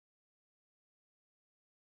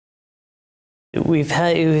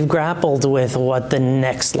We've grappled with what the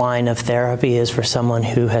next line of therapy is for someone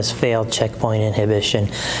who has failed checkpoint inhibition,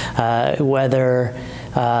 whether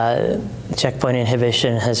checkpoint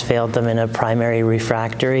inhibition has failed them in a primary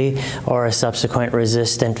refractory or a subsequent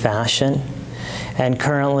resistant fashion. And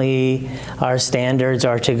currently, our standards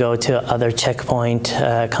are to go to other checkpoint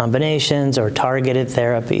combinations or targeted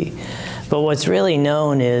therapy. But what's really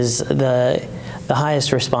known is the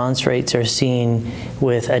highest response rates are seen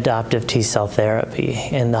with adoptive T-cell therapy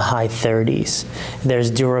in the high 30s.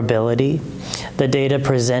 There's durability. The data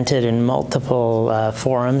presented in multiple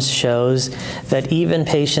forums shows that even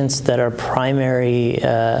patients that are primary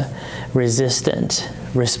resistant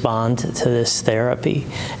respond to this therapy,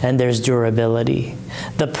 and there's durability.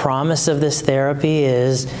 The promise of this therapy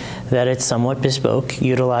is that it's somewhat bespoke,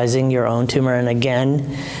 utilizing your own tumor, and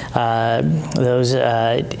again,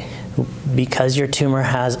 because your tumor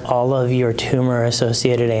has all of your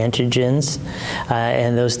tumor-associated antigens,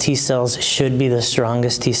 and those T cells should be the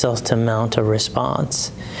strongest T cells to mount a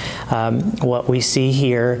response. What we see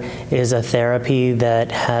here is a therapy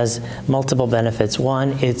that has multiple benefits.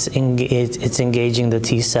 One, it's engaging the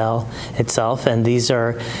T cell itself, and these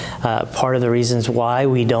are part of the reasons why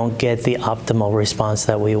we don't get the optimal response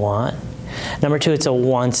that we want. Number two, it's a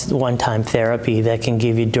one-time therapy that can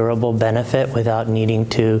give you durable benefit without needing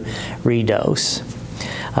to redose.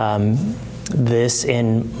 This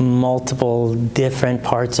in multiple different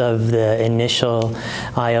parts of the initial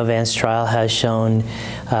Iovance trial has shown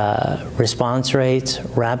response rates,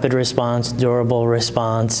 rapid response, durable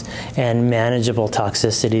response, and manageable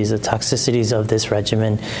toxicities. The toxicities of this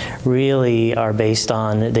regimen really are based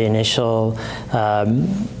on the initial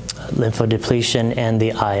lymphodepletion and the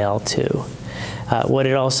IL-2. What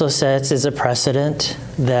it also sets is a precedent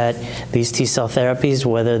that these T-cell therapies,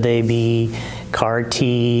 whether they be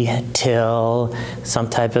CAR-T, TIL, some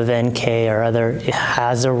type of NK or other, it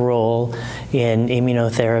has a role in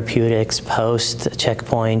immunotherapeutics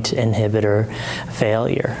post-checkpoint inhibitor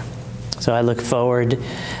failure. So I look forward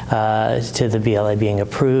to the BLA being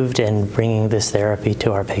approved and bringing this therapy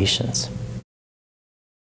to our patients.